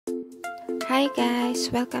Hi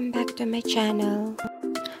guys, welcome back to my channel.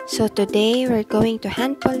 So today we're going to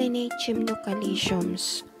hand pollinate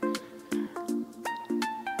Gymnocalyciums.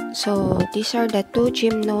 So these are the two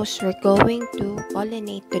gymnos we're going to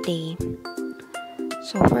pollinate today.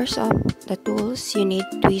 So first off, the tools, you need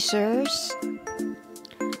tweezers,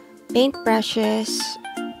 paint brushes,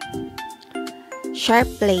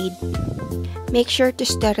 sharp blade. Make sure to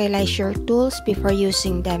sterilize your tools before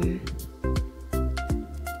using them.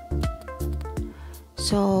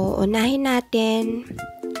 So, unahin natin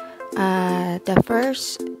the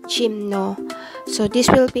first gymno. So,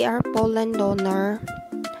 this will be our pollen donor.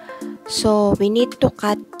 So, we need to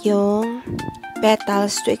cut yung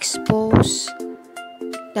petals to expose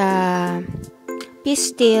the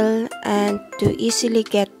pistil and to easily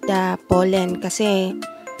get the pollen. Kasi,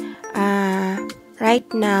 right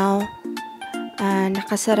now,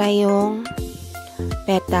 nakasara yung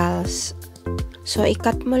petals. So,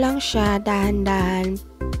 i-cut mo lang siya dahan-dahan,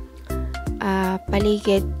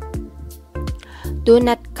 paligid. Do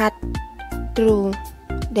not cut through.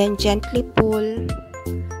 Then, gently pull.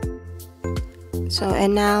 So,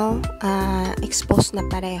 and now, expose na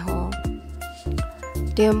pareho.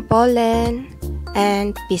 Ito yung pollen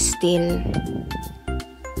and pistil.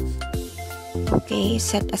 Okay,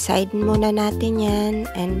 set aside muna natin yan.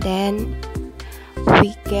 And then,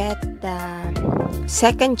 we get the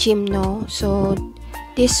second gymno. So,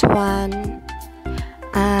 this one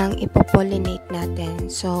ang ipopollinate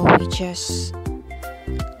natin. So, we just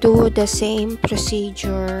do the same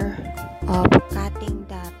procedure of cutting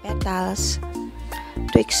the petals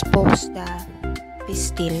to expose the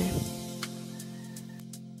pistil.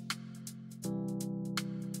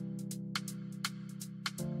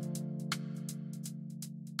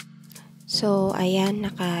 So, ayan,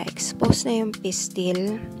 naka-expose na yung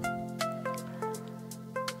pistil.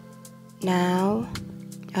 Now,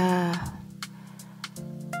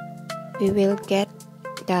 we will get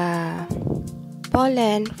the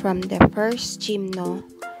pollen from the first gymno,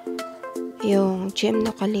 yung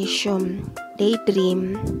Gymnocalycium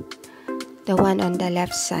daydream, the one on the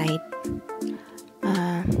left side.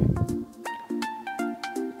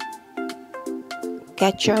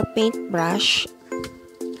 Get your paintbrush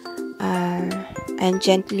and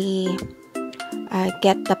gently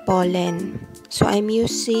get the pollen. So, I'm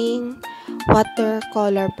using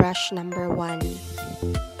watercolor brush number 1.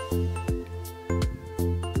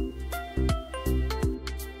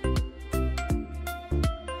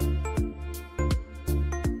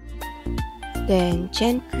 Then,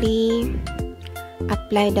 gently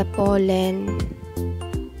apply the pollen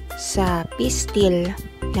sa pistil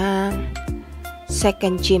ng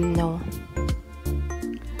second gymno.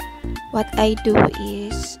 What I do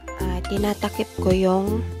is, tinatakip ko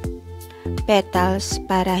yung petals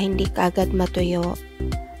para hindi kaagad matuyo.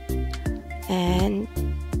 And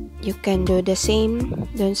you can do the same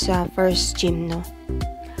dun sa first gymno.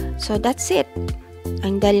 So that's it.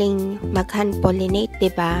 Ang daling mag-hand pollinate,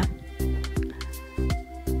 diba?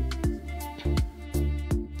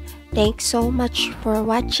 Thanks so much for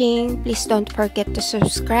watching. Please don't forget to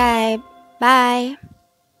subscribe. Bye!